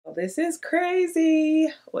This is crazy.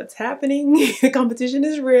 What's happening? The competition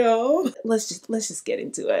is real. Let's just get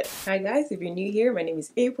into it. Hi guys, if you're new here, my name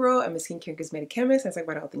is April. I'm a skincare and cosmetic chemist. I talk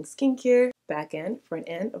about all things skincare, back end, front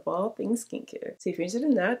end of all things skincare. So if you're interested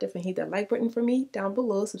in that, definitely hit that like button for me down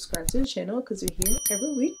below. Subscribe to the channel because we're here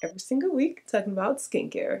every week, every single week, talking about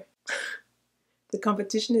skincare. The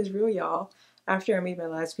competition is real, y'all. After I made my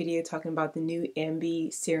last video talking about the new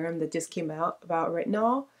Ambi serum that just came out about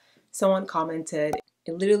retinol, someone commented,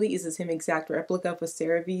 it literally is the same exact replica for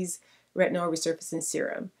Cerave's Retinol Resurfacing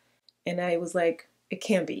Serum. And I was like, it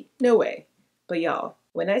can't be. No way. But y'all,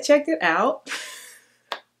 when I checked it out,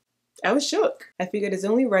 I was shook. I figured it's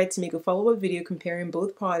only right to make a follow-up video comparing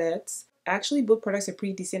both products. Actually, both products are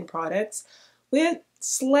pretty decent products with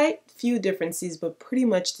slight few differences, but pretty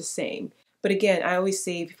much the same. But again, I always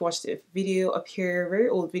say, if you've watched the video up here, a very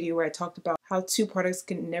old video where I talked about how two products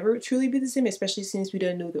can never truly be the same, especially since we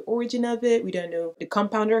don't know the origin of it, we don't know the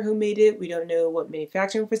compounder who made it, we don't know what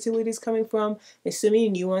manufacturing facility is coming from. There's so many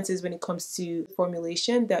nuances when it comes to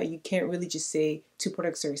formulation that you can't really just say two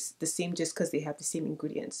products are the same just because they have the same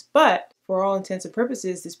ingredients. But for all intents and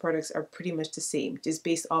purposes, these products are pretty much the same, just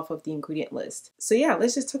based off of the ingredient list. So yeah,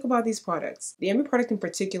 let's just talk about these products. The Ambi product in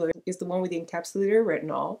particular is the one with the encapsulated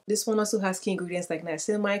retinol. This one also has key ingredients like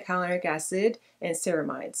niacinamide, hyaluronic acid, and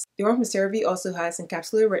ceramides. The one from Cerave also has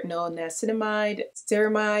encapsulated retinol, niacinamide,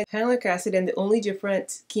 ceramide, hyaluronic acid, and the only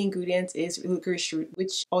different key ingredient is licorice root,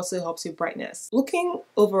 which also helps with brightness. Looking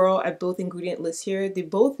overall at both ingredient lists here, they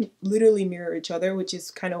both literally mirror each other, which is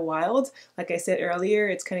kind of wild. Like I said earlier,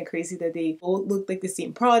 it's kind of crazy that they both look like the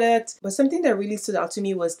same product. But something that really stood out to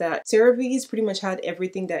me was that Cerave's pretty much had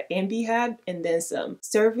everything that Ambi had and then some.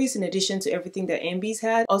 Cerave's, in addition to everything that Ambi's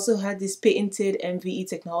had, also had this patented MVE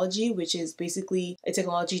technology, which is basically a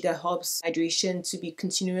technology that helps hydration to be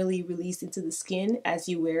continually released into the skin as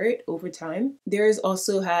you wear it over time. Theirs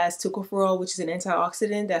also has tocopherol, which is an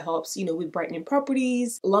antioxidant that helps, with brightening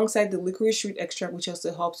properties, alongside the licorice root extract, which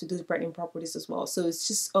also helps with those brightening properties as well. So it's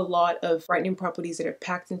just a lot of brightening properties that are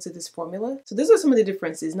packed into this formula. So those are some of the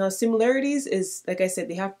differences. Now, similarities is, like I said,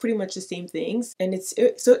 they have pretty much the same things, and it's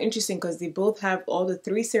so interesting because they both have all the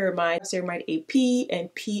three ceramides, ceramide AP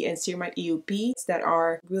and P and ceramide EOP, that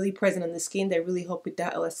are really present on the skin that really help with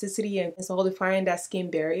that elasticity and solidifying that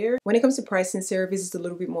skin barrier. When it comes to pricing, Cerave's is a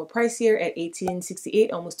little bit more pricier at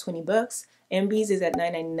 $18.68, almost 20 bucks. Ambi's is at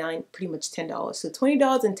 $9.99, pretty much $10. So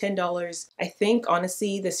 $20 and $10. I think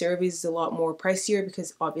honestly the Cerave's is a lot more pricier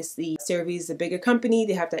because obviously Cerave's is a bigger company.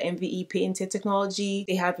 They have the MVE patented technology.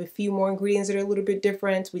 They have a few more ingredients that are a little bit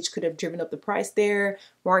different, which could have driven up the price there.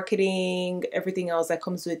 Marketing, everything else that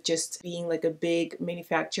comes with just being like a big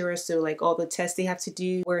manufacturer. So like all the tests they have to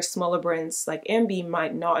do, where smaller brands like Ambi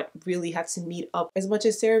might not really have to meet up as much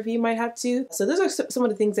as Cerave might have to. So those are some of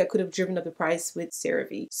the things that could have driven up the price with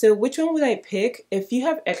Cerave. So which one would I pick? If you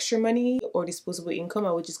have extra money or disposable income,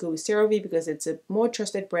 I would just go with Cerave because it's a more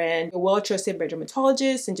trusted brand, well trusted by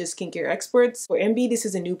dermatologists and just skincare experts. For Ambi, this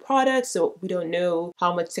is a new product, so we don't know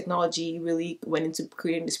how much technology really went into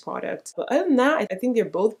creating this product. But other than that, I think they're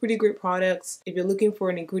both pretty great products. If you're looking for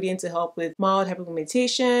an ingredient to help with mild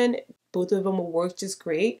hyperpigmentation, both of them will work just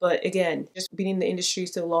great. But again, just being in the industry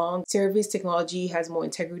so long, Cerave's technology has more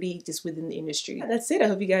integrity just within the industry. That's it. I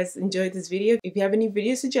hope you guys enjoyed this video. If you have any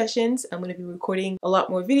video suggestions, I'm going to be recording a lot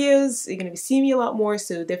more videos. You're going to be seeing me a lot more,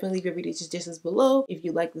 so definitely leave your video suggestions below. If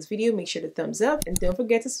you like this video, make sure to thumbs up and don't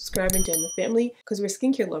forget to subscribe and join the family because we're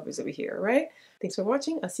skincare lovers over here, all right? Thanks for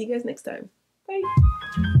watching. I'll see you guys next time. Bye.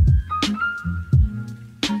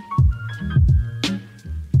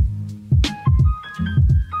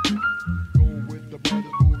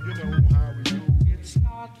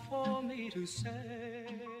 To say